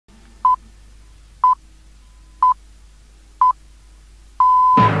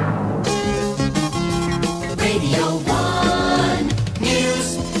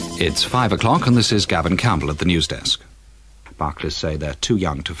It's 5 o'clock and this is Gavin Campbell at the news desk. Barclays say they're too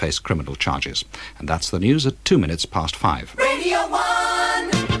young to face criminal charges. And that's the news at 2 minutes past 5. Radio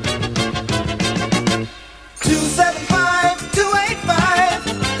 1 275 285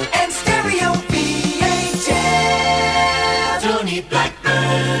 and stereo VHF. Tony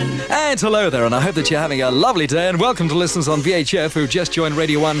Blackburn. And hello there, and I hope that you're having a lovely day, and welcome to listeners on VHF who just joined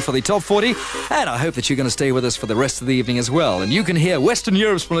Radio 1 for the Top 40, and I hope that you're going to stay with us for the rest of the evening as well. And you can hear Western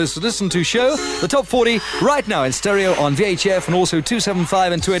Europe's most listened to show, the Top 40, right now in stereo on VHF and also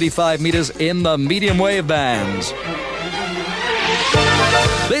 275 and 285 meters in the medium wave bands.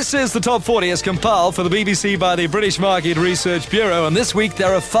 This is the Top 40 as compiled for the BBC by the British Market Research Bureau, and this week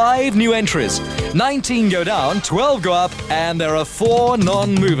there are 5 new entries. 19 go down, 12 go up, and there are 4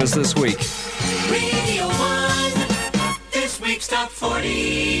 non-movers this week. Radio 1, this week's Top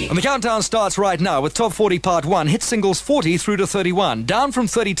 40. And the countdown starts right now with Top 40 Part 1, hit singles 40 through to 31. Down from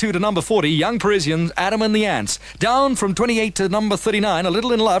 32 to number 40, Young Parisians, Adam and the Ants. Down from 28 to number 39, A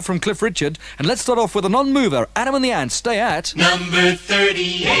Little in Love from Cliff Richard. And let's start off with a non-mover, Adam and the Ants, stay at number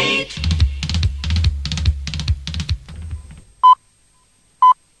 38.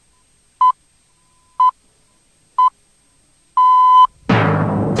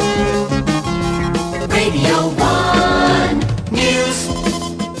 Radio 1 News.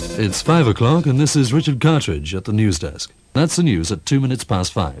 It's 5 o'clock and this is Richard Cartridge at the news desk. That's the news at 2 minutes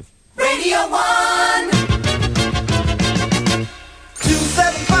past 5. Radio 1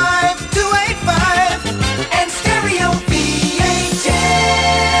 275 285 and stereo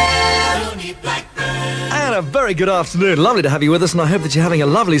VHF. Tony Blackburn. And a very good afternoon. Lovely to have you with us, and I hope that you're having a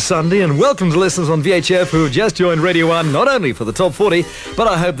lovely Sunday. And welcome to listeners on VHF who have just joined Radio 1, not only for the Top 40, but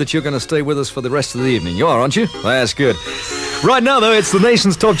I hope that you're going to stay with us for the rest of the evening. You are, aren't you? That's good. Right now, though, it's the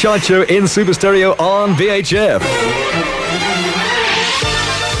nation's top chart show in Super Stereo on VHF.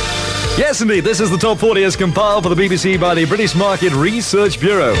 Yes, indeed, this is the Top 40 as compiled for the BBC by the British Market Research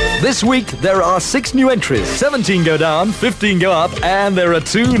Bureau. This week, there are 6 new entries. 17 go down, 15 go up, and there are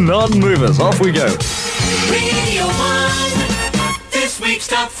 2 non-movers. Off we go. Radio 1, this week's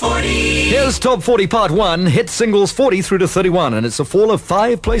Top 40. Here's Top 40 Part 1, hit singles 40 through to 31, and it's a fall of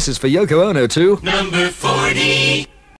 5 places for Yoko Ono to number 40.